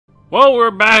Well,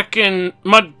 we're back in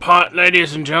Mudpot,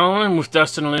 ladies and gentlemen, with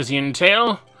Dustin Elysian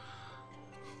Tale.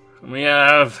 We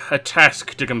have a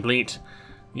task to complete.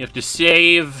 You have to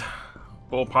save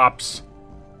Bullpop's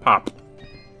Pop.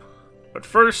 But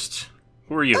first,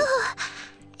 who are you? Oh,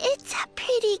 it's a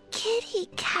pretty kitty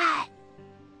cat.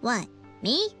 What,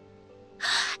 me?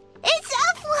 It's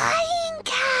a flying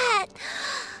cat!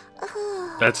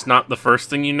 Oh. That's not the first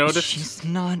thing you noticed? She's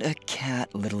not a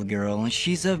cat, little girl.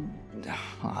 She's a...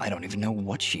 I don't even know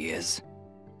what she is.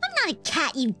 I'm not a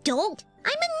cat, you dolt.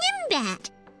 I'm a nimbat.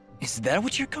 Is that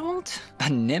what you're called? A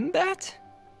nimbat?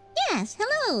 Yes,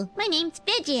 hello. My name's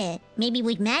Fidget. Maybe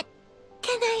we've met?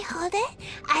 Can I hold it?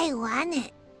 I want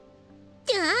it.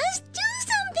 Just do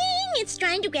something. It's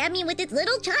trying to grab me with its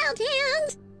little child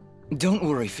hands. Don't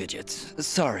worry, Fidget.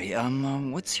 Sorry,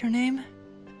 what's your name?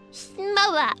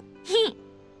 Smoba.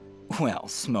 Well,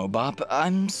 Smobop,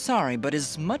 I'm sorry, but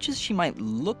as much as she might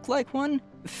look like one,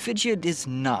 Fidget is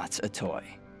not a toy.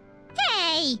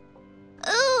 Hey!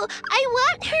 Oh, I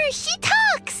want her. She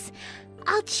talks.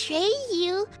 I'll trade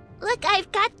you. Look, I've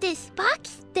got this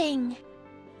box thing.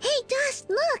 Hey, Dust,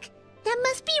 look. That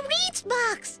must be Reed's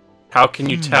box. How can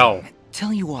you tell?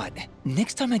 Tell you what,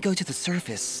 next time I go to the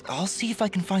surface, I'll see if I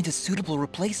can find a suitable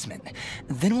replacement.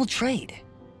 Then we'll trade.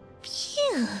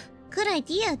 Phew. Good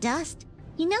idea, Dust.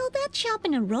 You know, that shop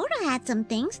in Aurora had some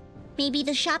things. Maybe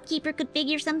the shopkeeper could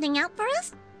figure something out for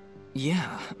us?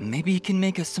 Yeah, maybe you can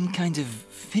make us some kind of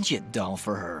fidget doll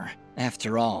for her.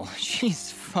 After all,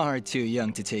 she's far too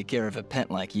young to take care of a pet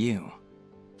like you.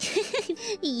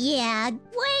 Yeah,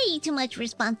 way too much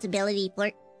responsibility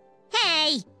for...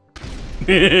 Hey!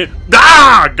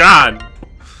 Ah, God!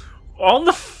 All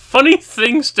the funny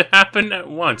things to happen at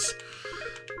once.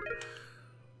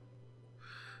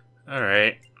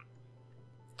 Alright.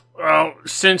 Well,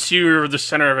 since you're the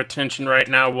center of attention right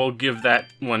now, we'll give that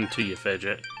one to you,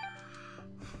 Fidget.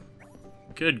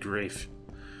 Good grief.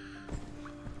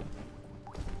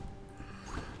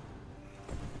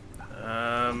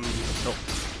 Nope.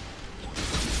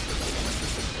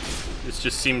 This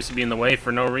just seems to be in the way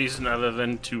for no reason other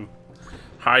than to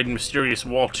hide mysterious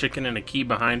wall chicken and a key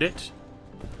behind it.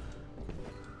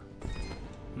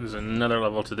 There's another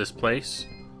level to this place.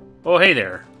 Oh, hey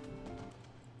there.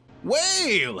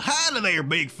 Well, howdy there,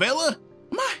 big fella.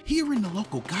 Am I hearing the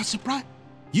local gossip right?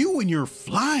 You and your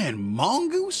flying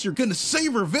mongoose are gonna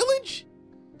save our village?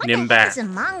 What the heck is a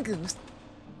mongoose?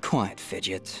 Quiet,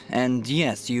 Fidget. And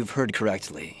yes, you've heard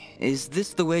correctly. Is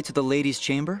this the way to the ladies'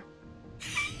 chamber?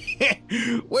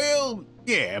 Well,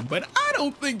 yeah, but I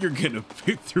don't think you're gonna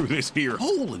fit through this here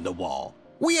hole in the wall.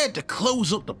 We had to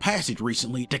close up the passage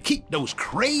recently to keep those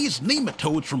crazed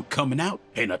nematodes from coming out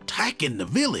and attacking the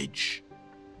village.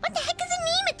 What the heck is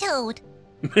a nematode?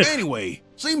 Anyway,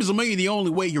 seems to me the only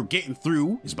way you're getting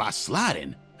through is by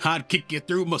sliding. I'd kick you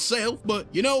through myself, but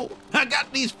you know, I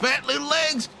got these fat little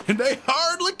legs and they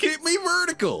hardly keep me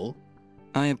vertical.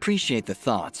 I appreciate the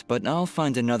thought, but I'll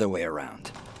find another way around.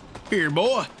 Here,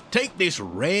 boy, take this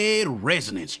red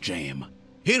resonance gem.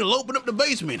 It'll open up the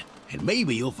basement, and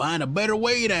maybe you'll find a better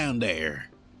way down there.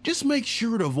 Just make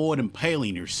sure to avoid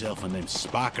impaling yourself on them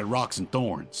spiky rocks and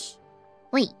thorns.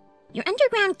 Wait, your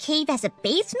underground cave has a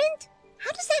basement?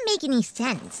 How does that make any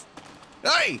sense?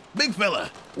 Hey, big fella,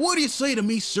 what do you say to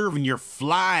me serving your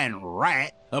flying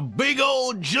rat a big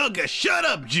old jug of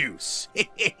shut-up juice?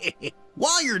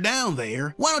 While you're down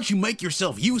there, why don't you make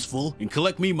yourself useful and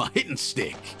collect me my hitting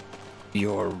stick?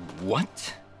 Your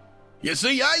what? You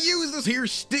see, I use this here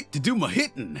stick to do my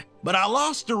hitting, but I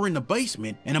lost her in the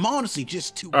basement, and I'm honestly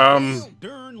just too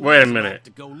wait a minute. to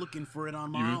go looking for it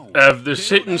on my own. You have this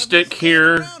hitting stick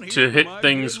here to hit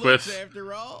things with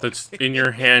that's in your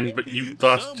hand, but you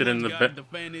lost it in the bed.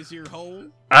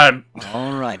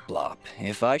 Alright, Blop.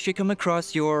 If I should come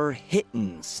across your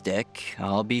hitting stick,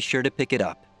 I'll be sure to pick it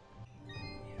up.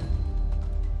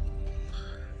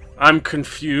 I'm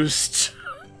confused.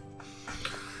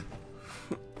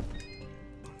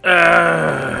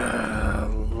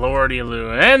 Lordy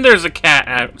Lou. And there's a cat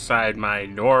outside my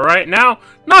door right now.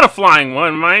 Not a flying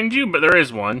one, mind you, but there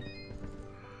is one.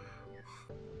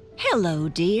 Hello,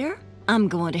 dear. I'm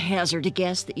going to hazard a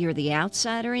guess that you're the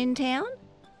outsider in town?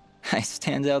 I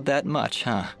stand out that much,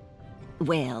 huh?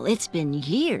 Well, it's been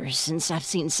years since I've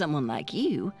seen someone like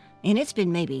you, and it's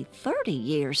been maybe 30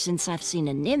 years since I've seen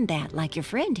a nimbat like your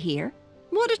friend here.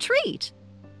 What a treat!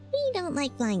 We don't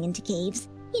like flying into caves.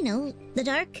 You know, the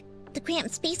dark, the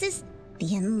cramped spaces,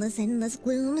 the endless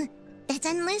gloom. That's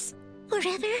endless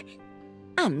forever.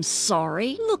 I'm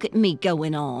sorry. Look at me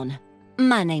going on.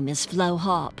 My name is Flo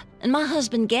Hop, and my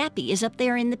husband Gappy is up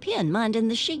there in the pen minding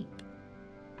the sheep.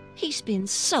 He's been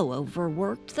so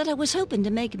overworked that I was hoping to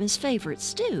make him his favorite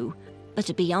stew. But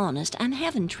to be honest, I'm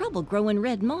having trouble growing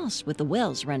red moss with the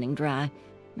wells running dry.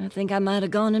 I think I might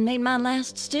have gone and made my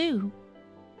last stew.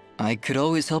 I could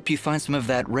always help you find some of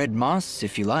that red moss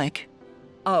if you like.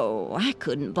 Oh, I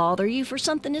couldn't bother you for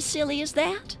something as silly as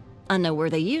that. I know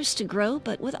where they used to grow,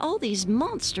 but with all these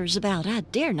monsters about, I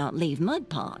dare not leave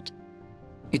Mudpot.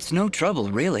 It's no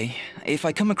trouble, really. If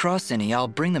I come across any, I'll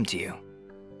bring them to you.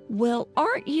 Well,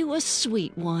 aren't you a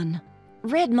sweet one?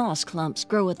 Red moss clumps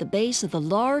grow at the base of the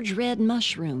large red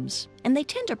mushrooms, and they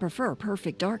tend to prefer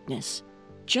perfect darkness.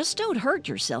 Just don't hurt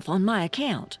yourself on my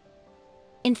account.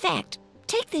 In fact,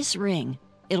 take this ring.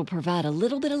 It'll provide a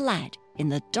little bit of light in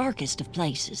the darkest of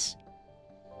places.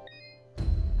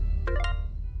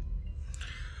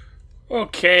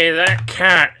 Okay, that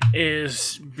cat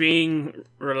is being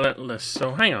relentless,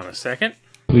 so hang on a second.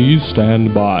 Please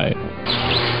stand by.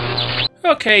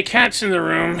 Okay, cat's in the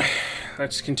room.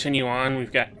 Let's continue on.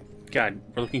 We've got... God,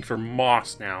 we're looking for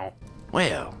moss now.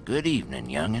 Well, good evening,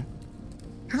 youngin'.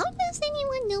 How does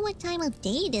anyone know what time of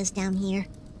day it is down here?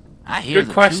 I hear Good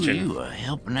the question. two of you are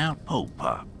helping out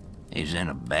Pop. He's in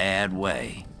a bad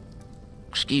way.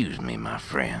 Excuse me, my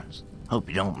friends. Hope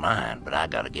you don't mind, but I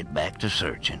gotta get back to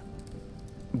searching.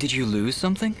 Did you lose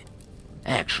something?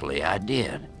 Actually, I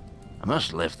did. I must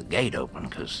have left the gate open,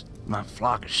 'cause my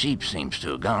flock of sheep seems to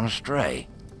have gone astray.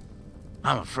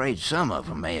 I'm afraid some of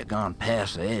them may have gone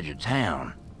past the edge of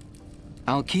town.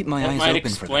 I'll keep my That eyes might open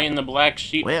for explain them. the black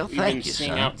sheep Well, we've thank been you,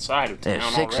 seeing son. outside of town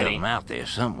There's 6 of already. them out there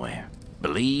somewhere.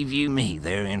 Believe you me,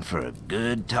 they're in for a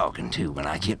good talking to when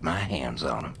I get my hands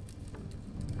on them.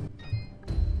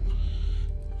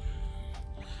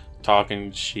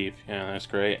 Talking sheep, yeah, that's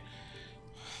great.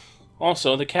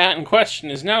 Also, the cat in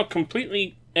question is now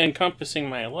completely encompassing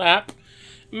my lap,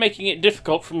 making it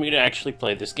difficult for me to actually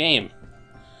play this game.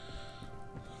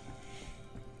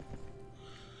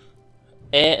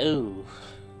 Ooh.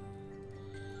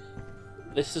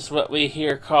 This is what we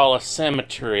here call a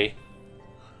cemetery.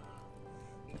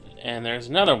 And there's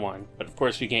another one, but of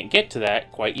course we can't get to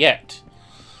that quite yet.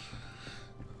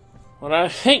 What I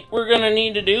think we're gonna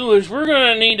need to do is we're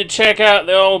gonna need to check out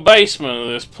the old basement of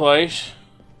this place.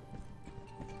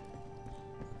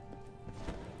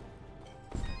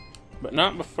 But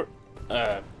not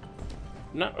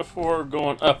before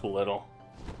going up a little.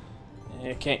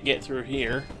 I can't get through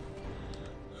here.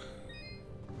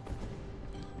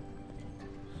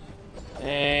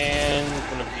 And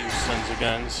one of you sons of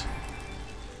guns.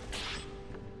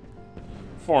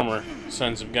 Former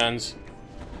sons of guns.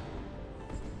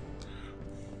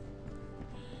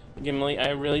 Gimli, I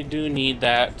really do need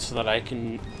that so that I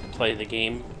can play the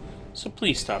game. So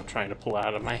please stop trying to pull it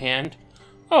out of my hand.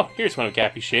 Oh, here's one of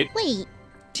Gappy's shape. Wait,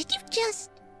 did you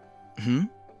just... Hmm?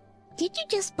 Did you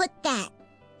just put that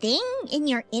thing in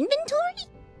your inventory?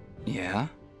 Yeah?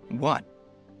 What?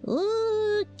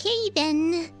 Okay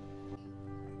then.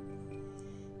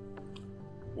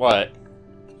 What?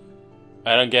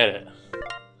 I don't get it.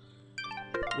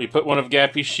 We put one of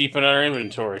Gappy's sheep in our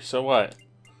inventory, so what?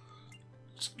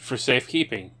 It's for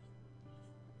safekeeping.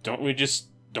 Don't we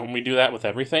do that with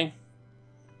everything?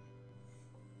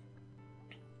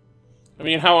 I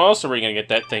mean, how else are we gonna get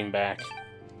that thing back?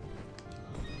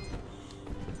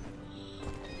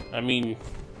 I mean,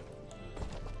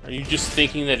 are you just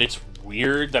thinking that it's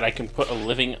weird that I can put a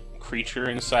living creature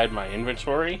inside my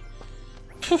inventory?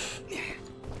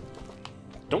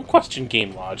 Don't question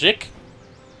game logic.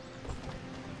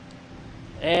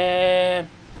 Okay,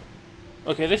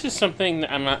 this is something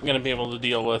that I'm not going to be able to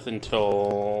deal with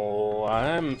until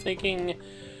I'm thinking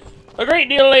a great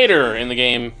deal later in the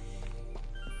game.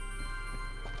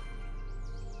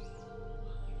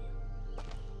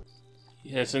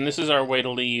 Yes, and this is our way to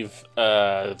leave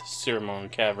the Ceremon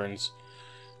Caverns,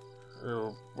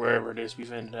 or wherever it is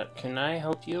we've ended up. Can I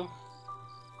help you?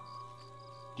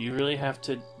 Do you really have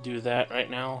to do that right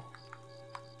now?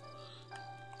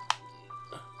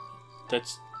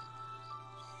 That's...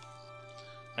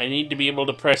 I need to be able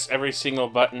to press every single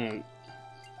button.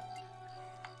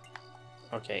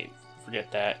 Okay, forget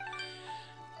that.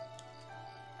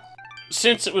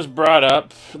 Since it was brought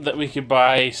up that we could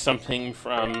buy something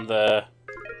from the...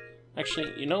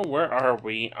 Actually, you know, where are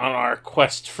we on our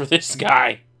quest for this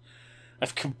guy?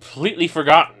 I've completely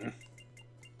forgotten.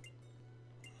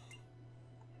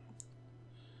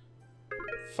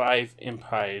 5 imp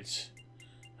hides.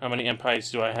 How many imp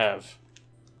hides do I have?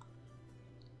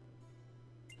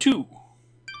 2.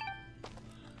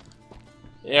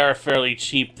 They are fairly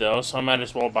cheap though, so I might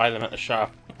as well buy them at the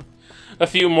shop. A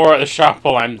few more at the shop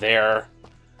while I'm there.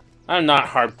 I'm not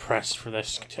hard pressed for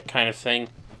this kind of thing.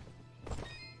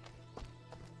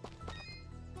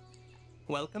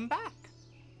 Welcome back.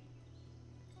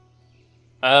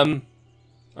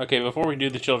 Okay, before we do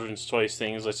the children's toys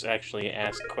things, let's actually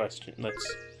ask a question.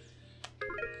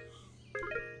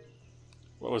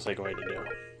 What was I going to do?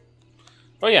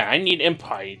 Oh yeah, I need imp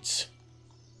hides.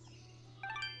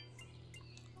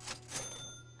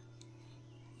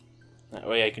 That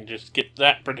way I can just get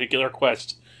that particular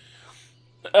quest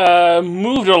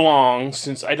moved along,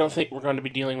 since I don't think we're going to be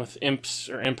dealing with imps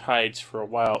or imp hides for a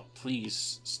while.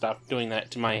 Please stop doing that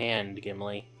to my hand,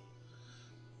 Gimli.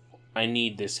 I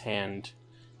need this hand,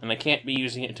 and I can't be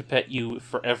using it to pet you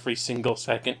for every single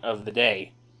second of the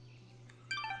day.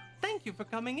 Thank you for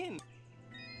coming in.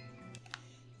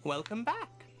 Welcome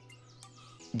back.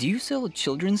 Do you sell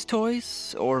children's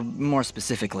toys? Or more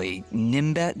specifically,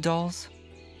 Nimbat dolls?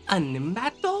 A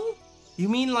Nimbat doll? You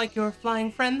mean like your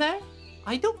flying friend there?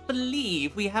 I don't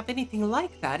believe we have anything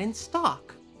like that in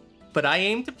stock. But I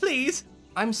aim to please.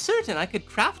 I'm certain I could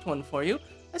craft one for you,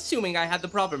 assuming I had the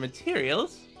proper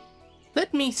materials.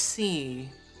 Let me see.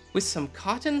 With some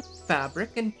cotton,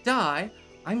 fabric, and dye,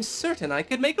 I'm certain I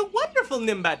could make a wonderful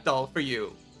Nimbat doll for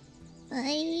you.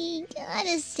 I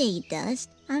gotta say, Dust,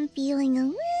 I'm feeling a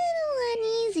little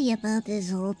uneasy about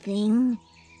this whole thing.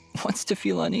 What's to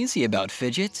feel uneasy about,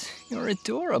 Fidget? You're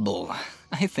adorable.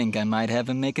 I think I might have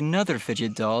him make another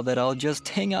fidget doll that I'll just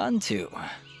hang on to.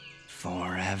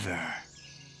 Forever.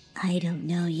 I don't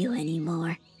know you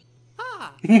anymore.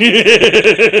 Ah! All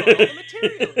the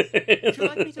materials. Would you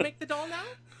like me to make the doll now?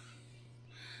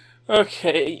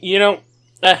 Okay, you know,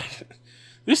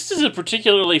 this is a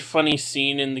particularly funny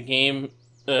scene in the game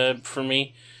for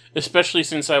me, especially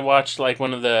since I watched like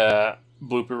one of the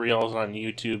blooper reels on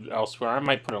YouTube elsewhere. I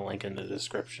might put a link in the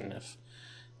description if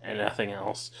and nothing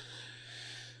else.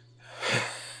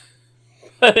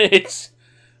 But it's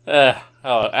I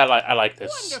like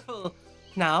this. Wonderful.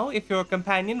 Now, if your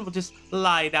companion will just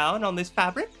lie down on this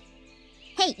fabric.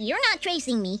 Hey, you're not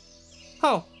tracing me.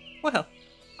 Oh, well,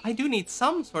 I do need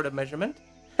some sort of measurement.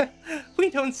 We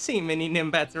don't see many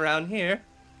Nimbats around here.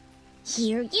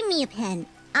 Here, give me a pen.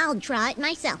 I'll draw it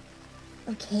myself.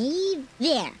 Okay,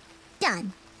 there.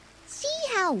 Done. See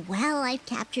how well I've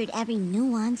captured every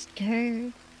nuanced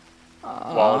curve?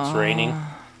 While it's raining.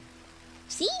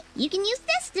 See? You can use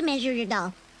this to measure your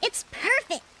doll. It's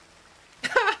perfect.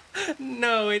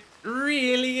 No, it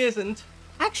really isn't.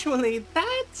 Actually,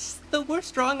 that's the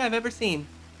worst drawing I've ever seen.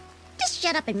 Just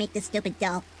shut up and make this stupid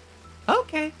doll.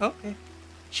 Okay.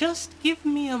 Just give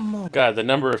me a moment. God, the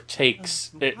number of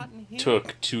takes it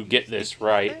took to get this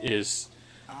right is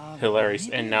hilarious.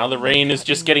 And now the rain is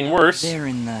just getting worse. There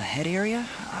in the head area?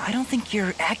 I don't think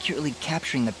you're accurately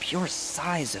capturing the pure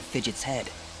size of Fidget's head.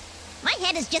 My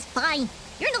head is just fine.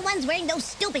 You're the ones wearing those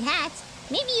stupid hats.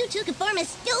 Maybe you two could form a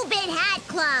stupid hat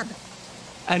club.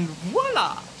 And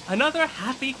voila! Another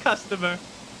happy customer.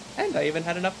 And I even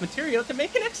had enough material to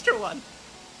make an extra one.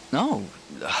 No,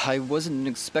 I wasn't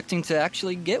expecting to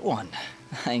actually get one.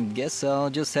 I guess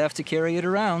I'll just have to carry it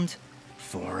around.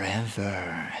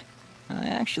 Forever. I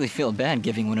actually feel bad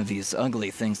giving one of these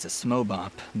ugly things to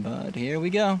Smobop, but here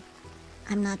we go.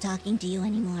 I'm not talking to you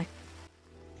anymore.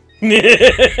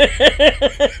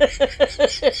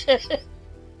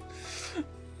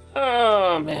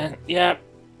 Oh, man. Yeah.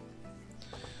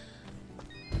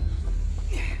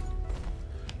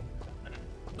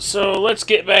 So, let's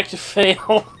get back to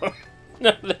Fail.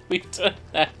 Now that we've done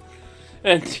that.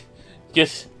 And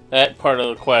get that part of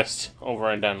the quest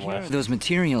over and done with. Those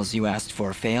materials you asked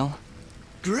for, Fail.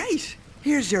 Great!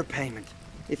 Here's your payment.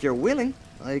 If you're willing,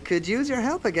 I could use your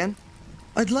help again.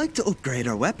 I'd like to upgrade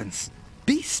our weapons.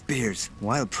 Beast spears,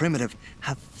 while primitive,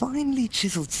 have finely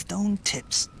chiseled stone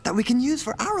tips that we can use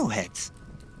for arrowheads.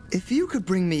 If you could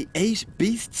bring me 8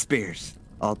 beast spears,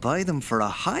 I'll buy them for a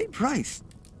high price.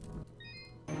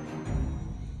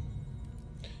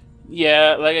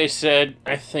 Yeah, like I said,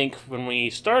 I think when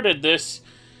we started this,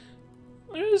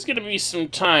 there's gonna be some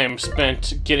time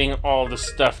spent getting all the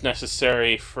stuff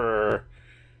necessary for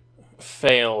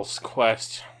Fail's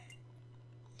quest.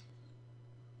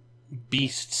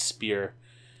 Beast Spear.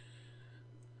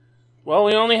 Well,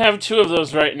 we only have 2 of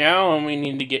those right now, and we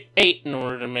need to get 8 in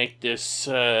order to make this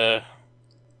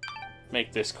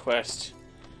quest.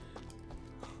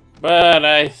 But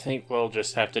I think we'll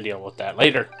just have to deal with that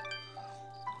later.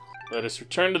 Let us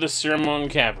return to the Ceremon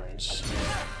Caverns.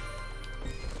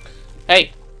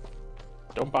 Hey!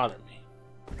 Don't bother me.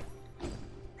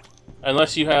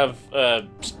 Unless you have a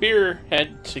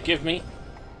spearhead to give me.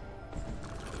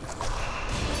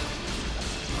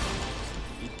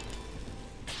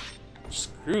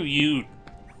 Screw you,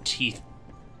 teethy.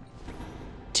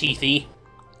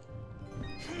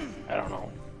 I don't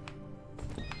know.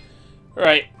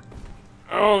 Alright.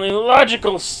 only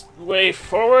logical way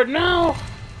forward now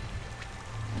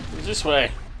is this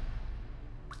way.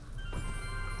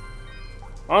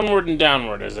 Onward and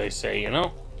downward, as they say, you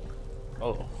know?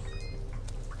 Oh.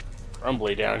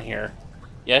 Rumbly down here.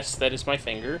 Yes, that is my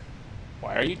finger.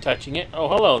 Why are you touching it? Oh,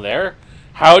 hello there.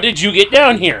 How did you get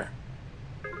down here?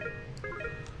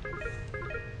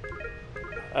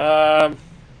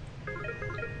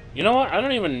 You know what? I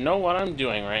don't even know what I'm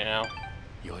doing right now.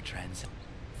 Your trans.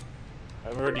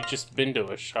 I've already just been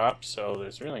to a shop, so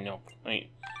there's really no point.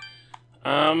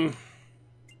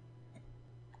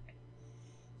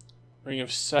 Ring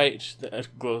of Sight that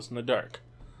glows in the dark.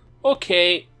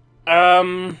 Okay,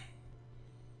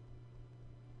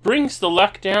 brings the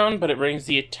luck down, but it brings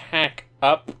the attack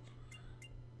up.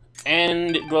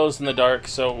 And it glows in the dark,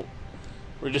 so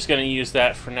we're just gonna use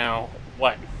that for now.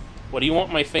 What? What do you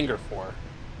want my finger for?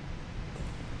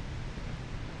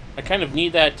 I kind of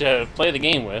need that to play the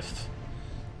game with.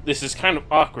 This is kind of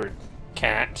awkward,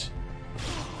 cat.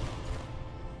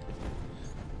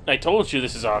 I told you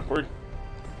this is awkward.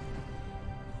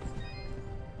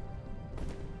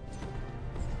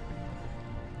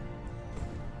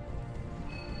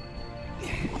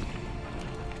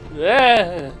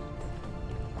 Yeah.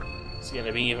 It's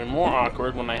gonna be even more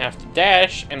awkward when I have to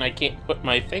dash and I can't put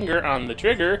my finger on the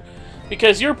trigger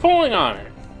because you're pulling on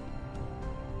it.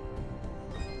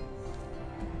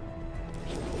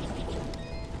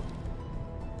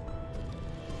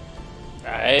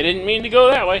 I didn't mean to go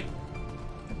that way.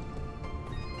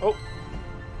 Oh.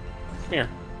 Come here.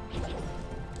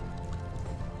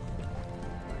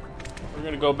 We're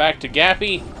gonna go back to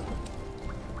Gappy.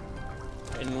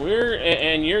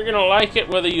 And you're gonna like it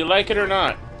whether you like it or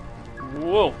not.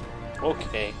 Whoa.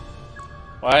 Okay.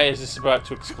 Why is this about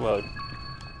to explode?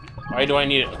 Why do I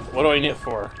need it? What do I need it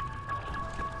for?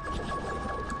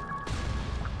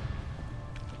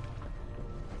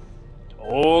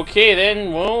 Okay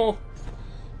then, well,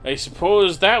 I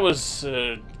suppose that was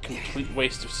a complete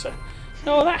waste of time.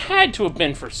 No, that had to have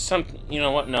been for something. You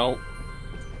know what? No.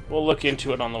 We'll look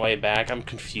into it on the way back. I'm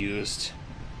confused.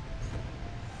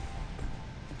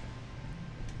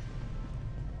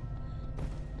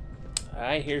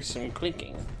 I hear some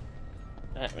clinking.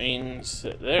 That means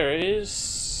that there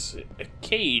is a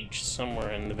cage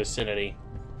somewhere in the vicinity.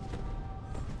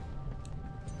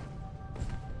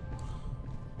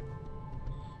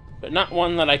 But not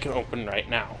one that I can open right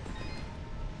now.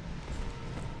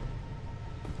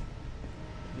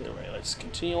 Either way, let's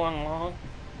continue on along.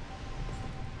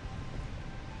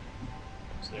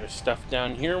 Is there stuff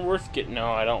down here worth getting?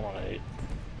 No, I don't want to.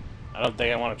 I don't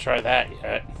think I want to try that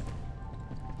yet.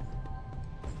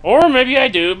 Or maybe I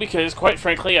do, because quite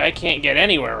frankly, I can't get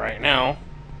anywhere right now.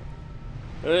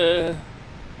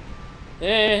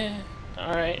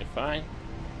 Alright, fine.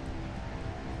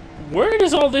 Where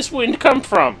does all this wind come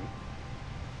from?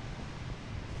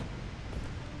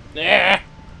 Can't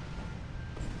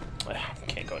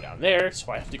go down there,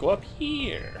 so I have to go up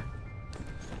here.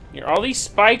 Here are all these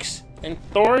spikes and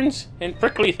thorns and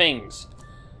prickly things.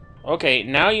 Okay,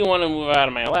 now you want to move out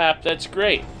of my lap, that's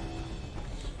great.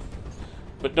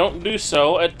 But don't do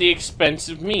so at the expense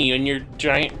of me and your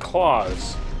giant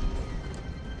claws.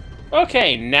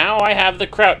 Okay, now I have the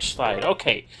crouch slide.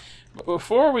 Okay, but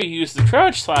before we use the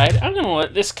crouch slide, I'm gonna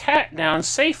let this cat down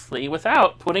safely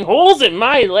without putting holes in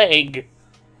my leg.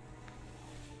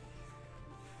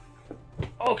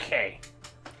 Okay,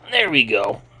 there we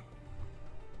go.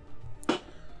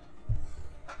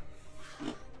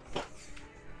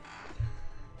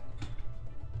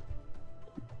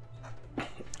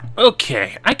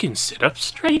 Okay, I can sit up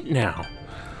straight now.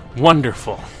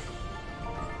 Wonderful.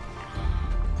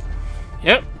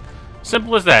 Yep,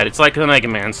 simple as that. It's like the Mega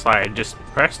Man slide. Just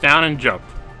press down and jump.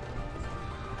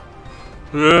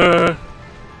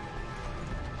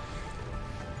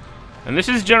 And this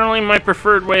is generally my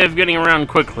preferred way of getting around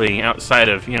quickly, outside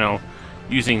of, you know,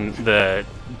 using the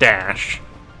dash.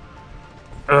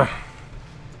 Ugh.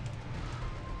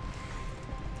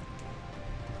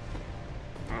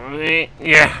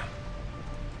 Yeah.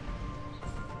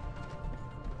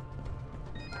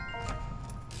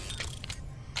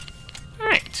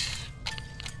 Alright.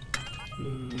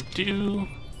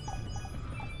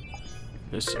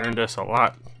 This earned us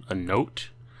a note.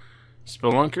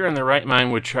 Spelunker in the right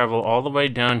mind would travel all the way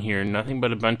down here, nothing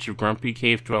but a bunch of grumpy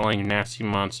cave-dwelling nasty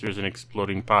monsters and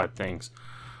exploding pod things.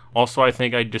 Also, I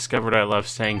think I discovered I love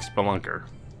saying Spelunker.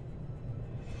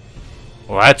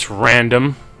 Well, that's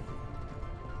random.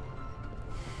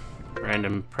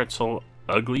 Random pretzel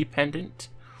ugly pendant.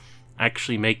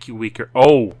 Actually make you weaker.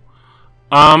 Oh!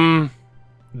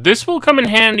 This will come in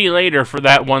handy later for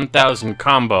that 1000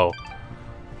 combo.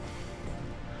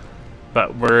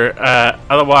 But we're,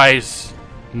 otherwise,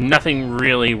 nothing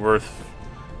really worth,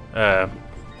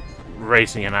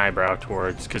 raising an eyebrow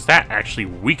towards, because that actually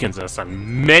weakens us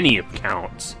on many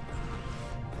accounts.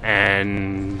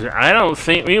 And I don't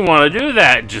think we want to do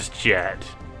that just yet.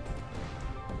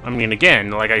 I mean,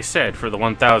 again, like I said, for the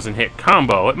 1,000 hit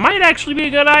combo, it might actually be a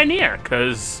good idea,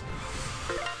 because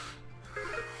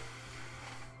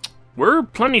we're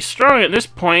plenty strong at this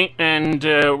point, and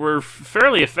we're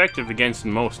fairly effective against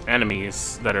most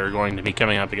enemies that are going to be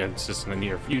coming up against us in the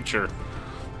near future.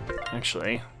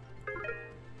 Actually,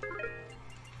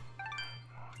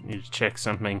 need to check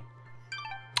something.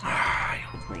 I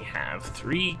only have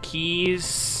 3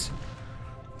 keys.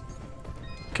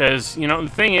 Because, you know, the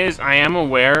thing is, I am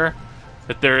aware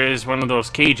that there is one of those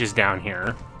cages down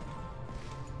here.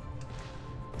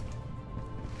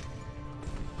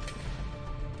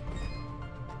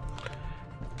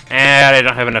 And I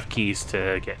don't have enough keys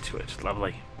to get to it.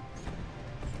 Lovely.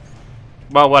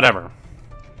 Well, whatever.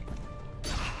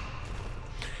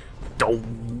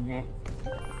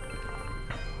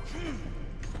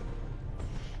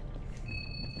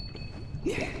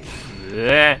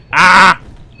 Ah!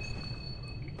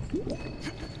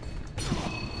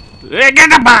 Get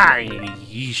the bye!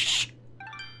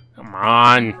 Come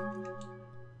on.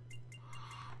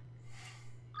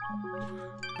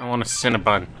 I want a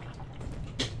Cinnabon.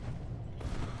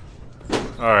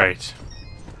 Alright.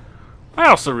 I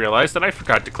also realized that I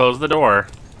forgot to close the door.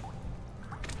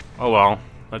 Oh well,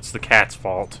 that's the cat's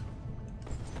fault.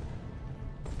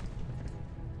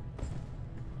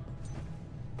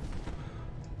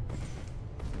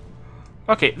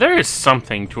 Okay, there is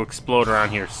something to explode around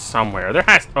here somewhere. There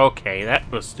has... Okay,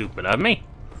 that was stupid of me.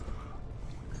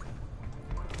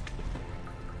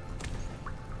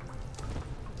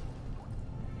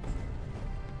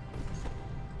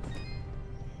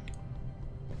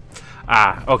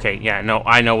 Ah, okay, yeah, no,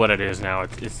 I know what it is now.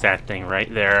 It's that thing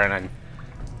right there, and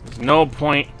there's no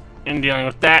point in dealing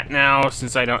with that now,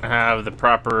 since I don't have the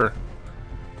proper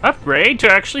upgrade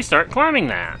to actually start climbing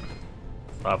that.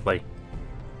 Lovely.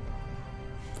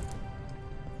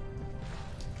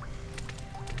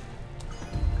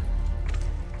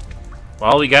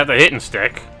 Well, we got the hitting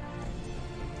stick.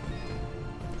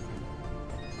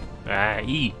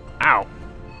 Ow.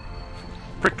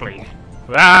 Prickly.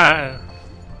 Ah.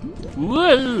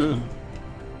 Whoa.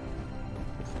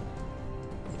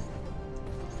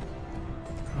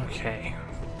 Okay.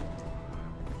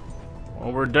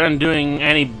 Well, we're done doing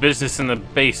any business in the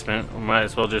basement. We might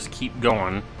as well just keep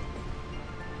going.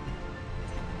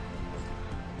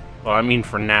 Well, I mean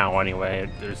for now, anyway.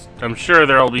 I'm sure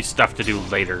there'll be stuff to do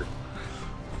later.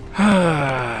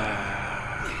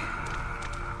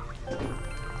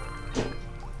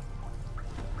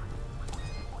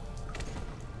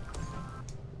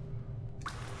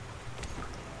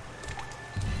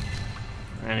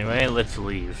 Anyway, let's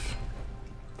leave.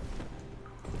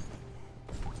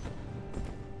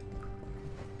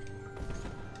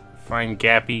 Find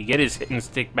Gappy, get his hitting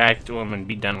stick back to him, and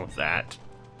be done with that.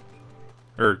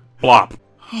 Or Blop.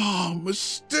 Oh, my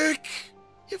stick!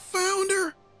 You found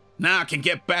her? Now I can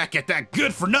get back at that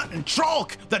good-for-nothing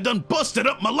trolk that done busted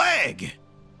up my leg!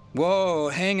 Whoa,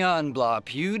 hang on,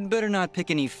 Blop. You'd better not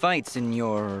pick any fights in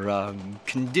your,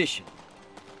 condition.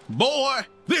 Boy,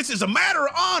 this is a matter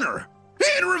of honor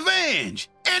and revenge,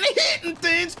 and hitting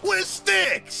things with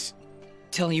sticks!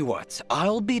 Tell you what,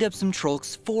 I'll beat up some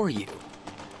trolks for you.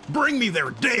 Bring me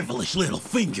their devilish little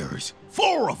fingers.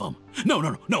 4 of them. No,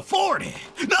 40.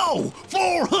 No,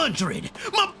 400.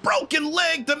 My broken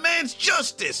leg demands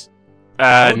justice.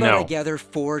 How about No. I gather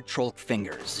 4 trolk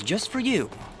fingers, just for you.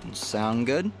 Sound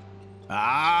good?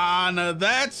 Ah, now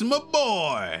that's my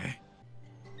boy.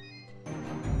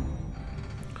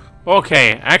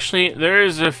 Okay, actually, there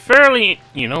is a fairly...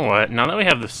 You know what? Now that we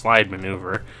have the slide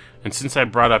maneuver, and since I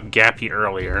brought up Gappy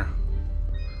earlier...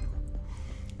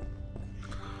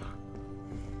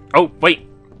 Oh, wait.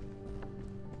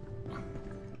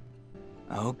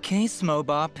 Okay,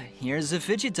 Smobop, here's a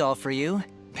fidget doll for you.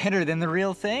 Better than the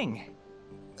real thing.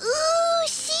 Ooh,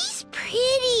 she's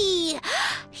pretty.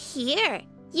 Here,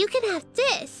 you can have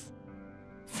this.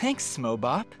 Thanks,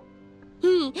 Smobop.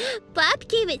 Bob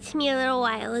gave it to me a little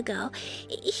while ago.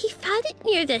 He found it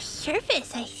near the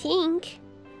surface, I think.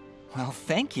 Well,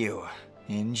 thank you.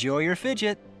 Enjoy your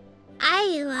fidget.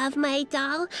 I love my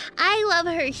doll. I love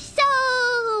her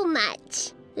so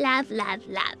much. Love, love,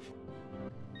 love.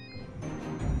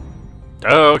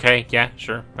 Oh, okay, yeah,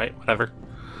 sure, right, whatever.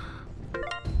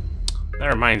 That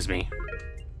reminds me.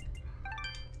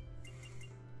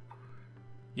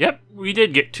 Yep, we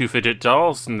did get 2 fidget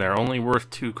dolls, and they're only worth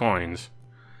 2 coins.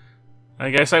 I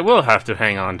guess I will have to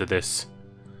hang on to this.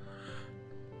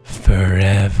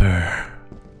 Forever.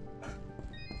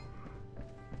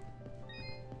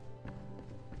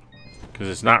 Because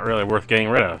it's not really worth getting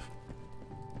rid of.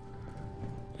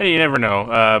 Hey, you never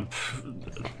know.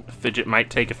 Fidget might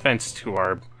take offense to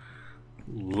our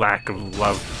lack of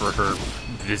love for her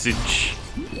visage.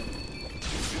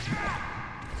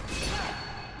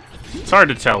 It's hard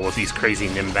to tell with these crazy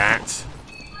Nimbats.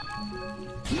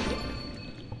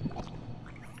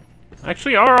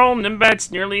 Actually, are all Nimbats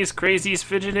nearly as crazy as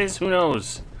Fidget is? Who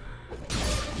knows?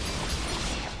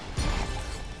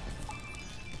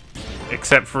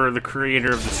 Except for the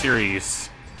creator of the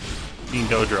series, Dean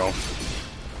Dodro.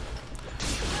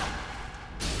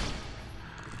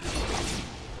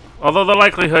 Although the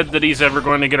likelihood that he's ever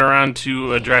going to get around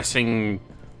to addressing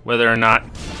whether or not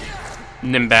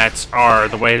Nimbats are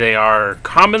the way they are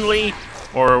commonly,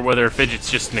 or whether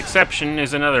Fidget's just an exception,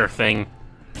 is another thing.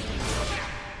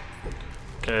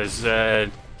 Because, yeah,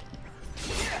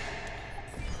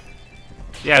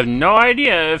 I have no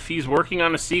idea if he's working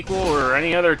on a sequel or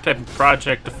any other type of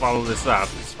project to follow this up,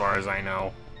 as far as I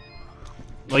know.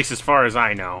 At least as far as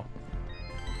I know.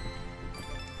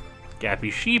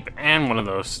 Gappy Sheep and one of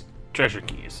those treasure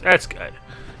keys. That's good.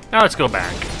 Now let's go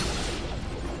back.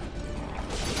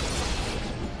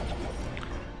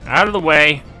 Out of the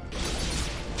way.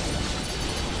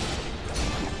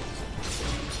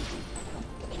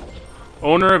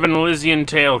 Owner of an Elysian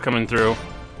tail coming through.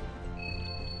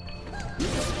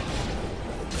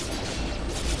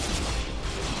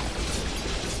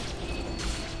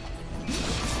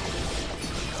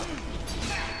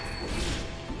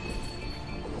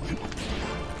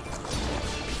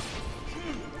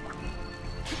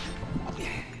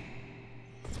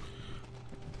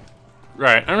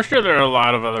 Right, I'm sure there are a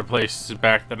lot of other places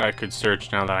back that I could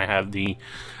search now that I have the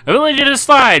ability to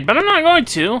slide, but I'm not going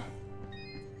to.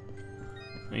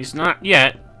 At least not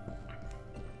yet.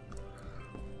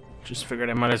 Just figured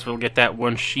I might as well get that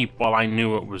one sheep while I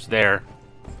knew it was there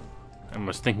and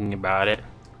was thinking about it.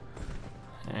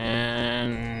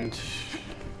 And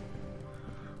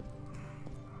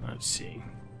let's see.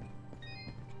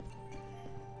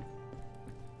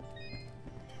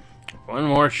 One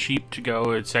more sheep to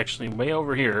go. It's actually way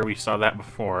over here. We saw that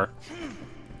before.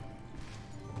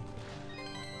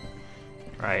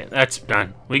 Right, that's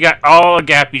done. We got all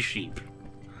gappy sheep.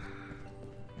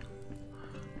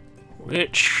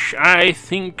 Which I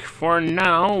think for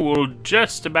now will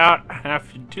just about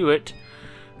have to do it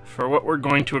for what we're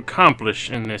going to accomplish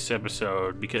in this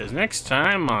episode. Because next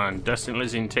time on Dust and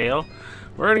Elysian Tale,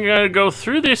 we're going to go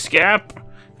through this gap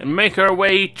and make our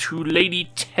way to Lady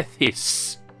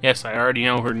Tethys. Yes, I already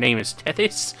know her name is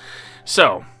Tethys.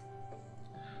 So,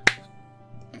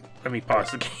 let me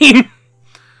pause the game.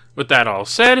 With that all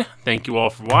said, thank you all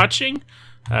for watching.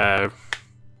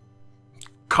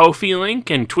 Ko-fi link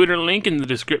and Twitter link in the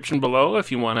description below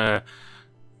if you want to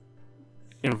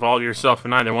involve yourself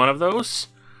in either one of those.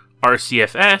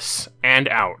 RCFS, and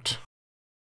out.